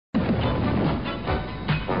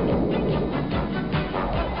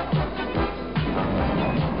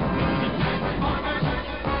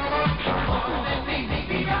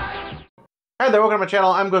Hi there, welcome to my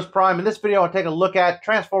channel. I'm GhostPrime. In this video, I'll take a look at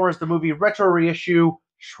Transformers, the movie retro reissue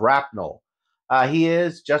Shrapnel. He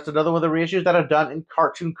is just another one of the reissues that are done in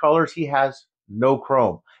cartoon colors. He has no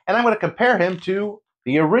chrome. And I'm going to compare him to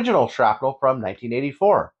the original Shrapnel from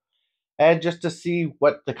 1984. And just to see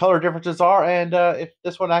what the color differences are and if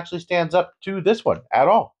this one actually stands up to this one at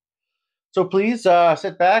all. So please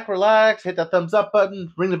sit back, relax, hit that thumbs up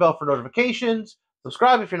button, ring the bell for notifications,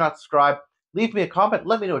 subscribe if you're not subscribed, leave me a comment,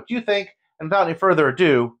 let me know what you think. And without any further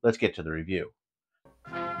ado, let's get to the review.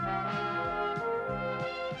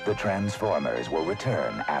 The Transformers will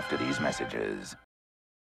return after these messages.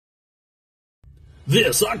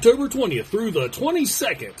 This October 20th through the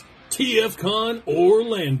 22nd, TFCon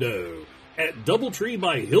Orlando at Doubletree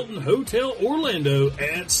by Hilton Hotel Orlando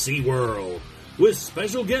at SeaWorld with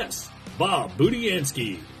special guests Bob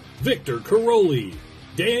Budiansky, Victor Caroli,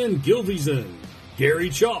 Dan Gilvison, Gary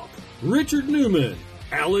Chalk, Richard Newman,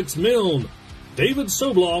 Alex Milne, David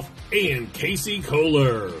Sobloff, and Casey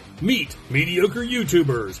Kohler. Meet mediocre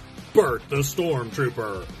YouTubers Bert the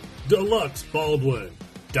Stormtrooper, Deluxe Baldwin,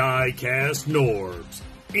 Diecast Norbs,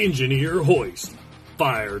 Engineer Hoist,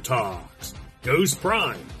 Fire Talks,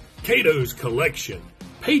 GhostPrime, Kato's Collection,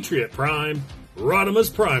 Patriot Prime,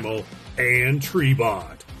 Rodimus Primal, and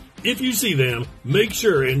Treebot. If you see them, make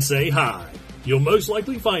sure and say hi. You'll most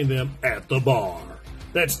likely find them at the bar.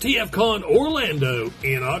 That's TFCon Orlando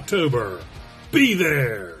in October. Be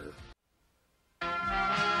there! We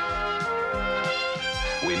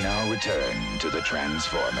now return to the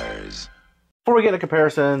Transformers. Before we get into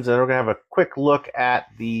comparisons, we're going to have a quick look at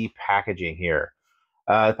the packaging here.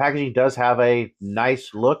 The packaging does have a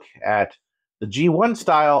nice look at the G1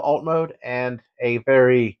 style alt mode and a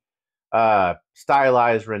very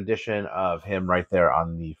stylized rendition of him right there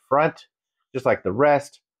on the front, just like the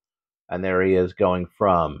rest. And there he is going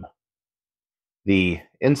from the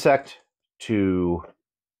insect to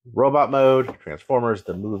robot mode, Transformers,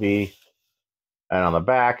 the movie. And on the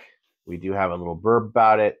back, we do have a little blurb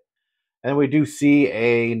about it. And we do see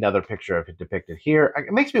another picture of it depicted here.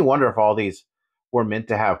 It makes me wonder if all these were meant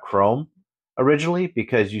to have chrome originally,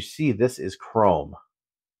 because you see this is chrome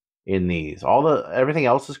in these. Everything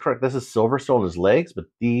else is correct. This is silver still in his legs, but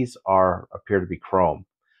these appear to be chrome.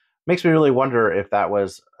 Makes me really wonder if that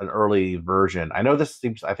was an early version. I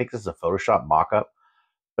think this is a Photoshop mock-up,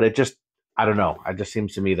 but I don't know. It just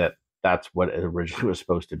seems to me that that's what it originally was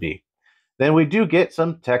supposed to be. Then we do get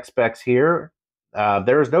some tech specs here.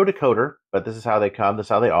 There is no decoder, but this is how they come. This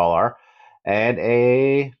is how they all are. And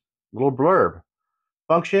a little blurb.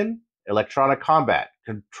 Function, electronic combat.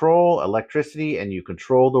 Control electricity, and you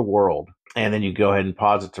control the world. And then you go ahead and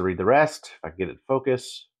pause it to read the rest. If I can get it in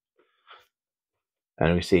focus.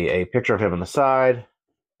 And we see a picture of him on the side,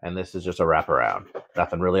 and this is just a wraparound.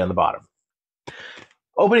 Nothing really on the bottom.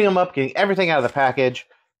 Opening them up, getting everything out of the package,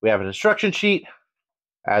 we have an instruction sheet,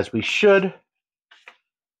 as we should.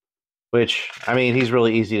 Which, I mean, he's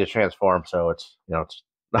really easy to transform, so it's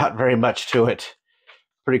not very much to it.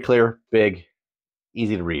 Pretty clear, big,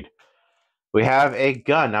 easy to read. We have a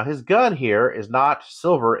gun. Now, his gun here is not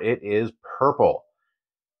silver, it is purple.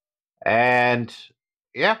 And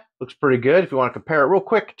yeah, looks pretty good. If you want to compare it real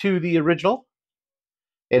quick to the original,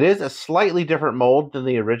 it is a slightly different mold than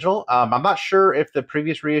the original. I'm not sure if the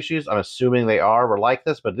previous reissues, I'm assuming they were like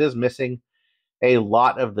this, but it is missing a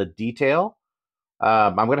lot of the detail.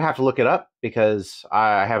 I'm going to have to look it up because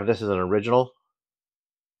I have this as an original.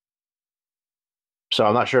 So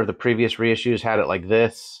I'm not sure if the previous reissues had it like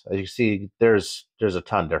this. As you see, there's a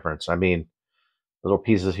ton of difference. I mean, little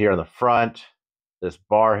pieces here on the front. This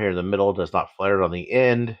bar here in the middle does not flare on the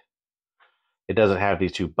end. It doesn't have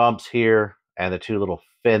these two bumps here, and the two little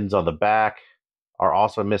fins on the back are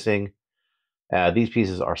also missing. These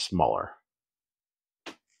pieces are smaller.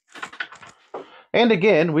 And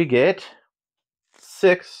again, we get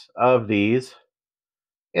 6 of these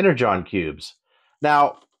Energon cubes.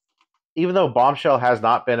 Now, even though Bombshell has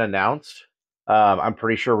not been announced, I'm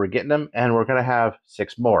pretty sure we're getting them, and we're going to have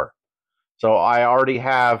 6 more. So I already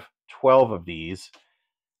have 12 of these,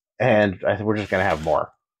 and I think we're just going to have more.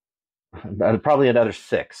 Probably another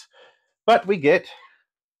 6. But we get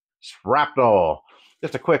Shrapnel.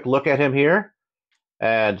 Just a quick look at him here,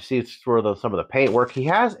 and see for some of the paint work. He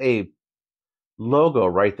has a logo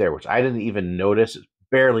right there, which I didn't even notice. It's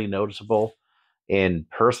barely noticeable in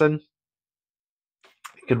person.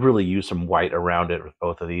 You could really use some white around it with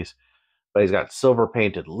both of these. But he's got silver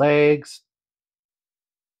painted legs.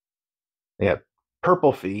 He got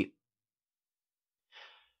purple feet.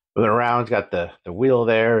 Moving around, he's got the wheel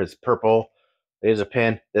there is purple. There's a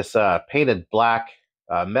pin. This painted black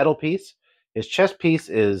metal piece. His chest piece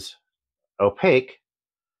is opaque,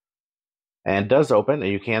 and does open,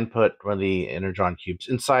 and you can put one of the Energon cubes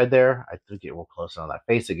inside there. I think it will close on that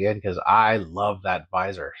face again because I love that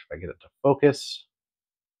visor. If I get it to focus,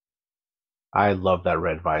 I love that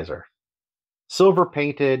red visor. Silver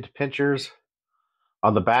painted pinchers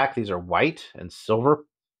on the back. These are white and silver.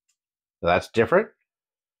 So that's different.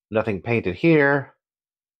 Nothing painted here,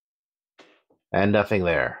 and nothing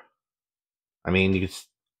there. I mean, it's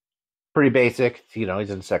pretty basic. You know, he's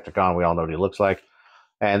an Insecticon. We all know what he looks like.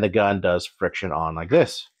 And the gun does friction on like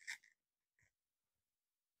this.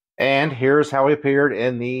 And here's how he appeared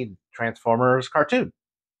in the Transformers cartoon.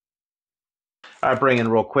 I bring in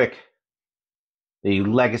real quick the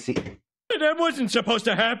Legacy. That wasn't supposed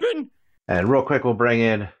to happen. And real quick, we'll bring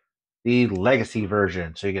in the Legacy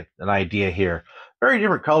version so you get an idea here. Very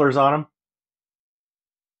different colors on them.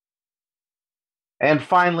 And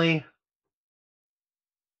finally,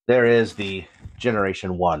 there is the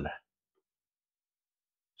Generation 1.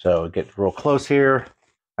 So get real close here.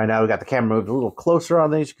 Right now we got the camera moved a little closer on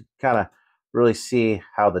these. You can kind of really see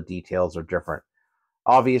how the details are different.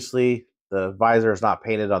 Obviously, the visor is not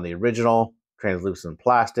painted on the original translucent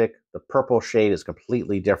plastic. The purple shade is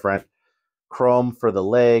completely different. Chrome for the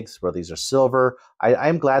legs, where these are silver.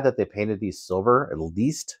 I'm glad that they painted these silver, at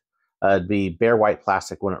least. The bare white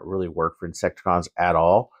plastic wouldn't really work for Insecticons at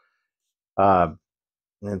all. And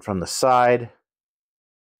from the side,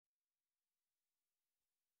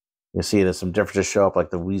 you see there's some differences show up,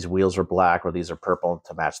 like these wheels are black, or these are purple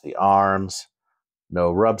to match the arms.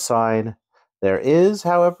 No rub sign. There is,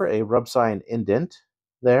 however, a rub sign indent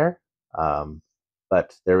there,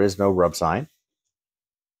 but there is no rub sign.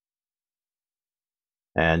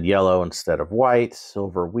 And yellow instead of white,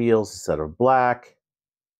 silver wheels instead of black.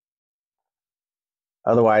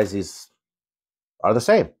 Otherwise, these are the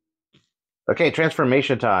same. Okay,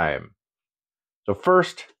 transformation time. So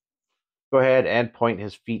first, go ahead and point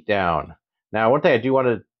his feet down. Now, one thing I do want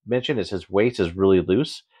to mention is his waist is really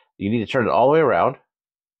loose. You need to turn it all the way around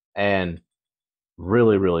and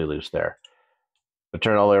really, really loose there. But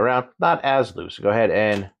turn it all the way around, not as loose. Go ahead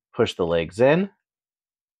and push the legs in.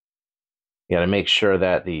 You got to make sure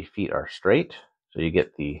that the feet are straight. So you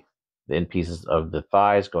get the end pieces of the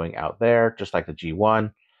thighs going out there, just like the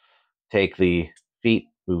G1. Take the feet,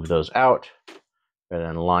 move those out, and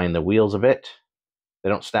then line the wheels a bit. They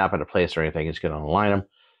don't snap into place or anything. You're just going to align them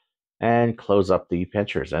and close up the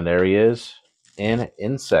pinchers. And there he is in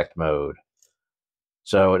insect mode.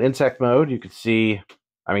 So in insect mode, you can see,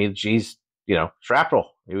 I mean, geez, you know,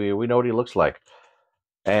 Shrapnel. We know what he looks like.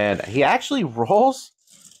 And he actually rolls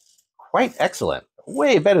quite excellent.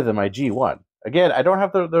 Way better than my G1. Again, I don't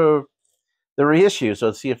have the reissue, so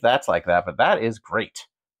let's see if that's like that. But that is great.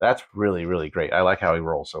 That's really, really great. I like how he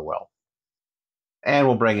rolls so well. And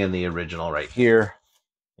we'll bring in the original right here.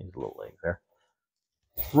 He's a little leg there.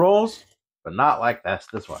 Rolls, but not like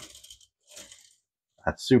this one.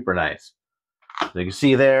 That's super nice. So you can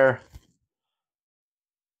see there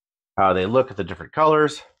how they look at the different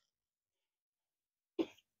colors.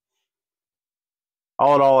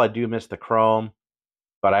 All in all, I do miss the chrome,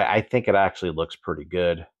 but I think it actually looks pretty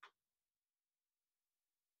good.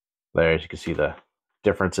 There, as you can see the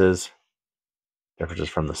differences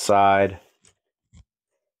from the side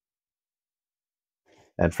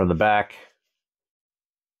and from the back.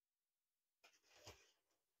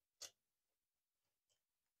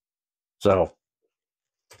 So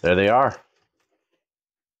there they are.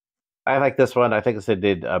 I like this one. I think they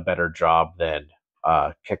did a better job than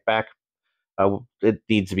Kickback. It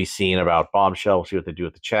needs to be seen about Bombshell. We'll see what they do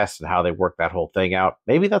with the chest and how they work that whole thing out.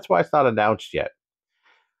 Maybe that's why it's not announced yet.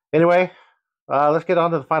 Anyway, let's get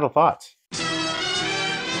on to the final thoughts.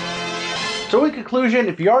 So in conclusion,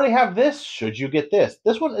 if you already have this, should you get this?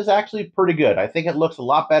 This one is actually pretty good. I think it looks a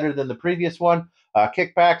lot better than the previous one,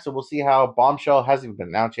 Kickback. So we'll see how Bombshell, hasn't even been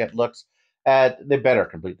announced yet, looks. They better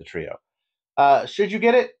complete the trio. Should you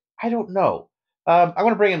get it? I don't know. I'm going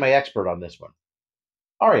to bring in my expert on this one.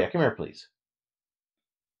 Aria, come here, please.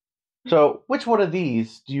 So, which one of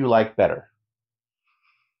these do you like better?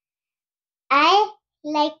 I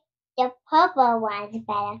like the purple ones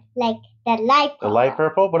better, like the light purple. The light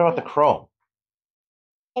purple? What about the chrome?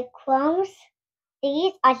 The chromes,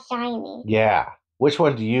 these are shiny. Yeah. Which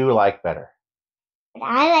one do you like better? But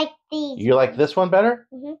I like these. You like this one better?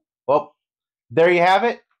 Mm-hmm. Well, there you have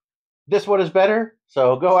it. This one is better.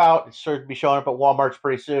 So go out. It should be showing up at Walmart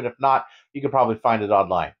pretty soon. If not, you can probably find it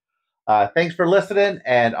online. Thanks for listening,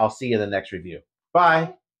 and I'll see you in the next review.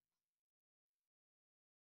 Bye.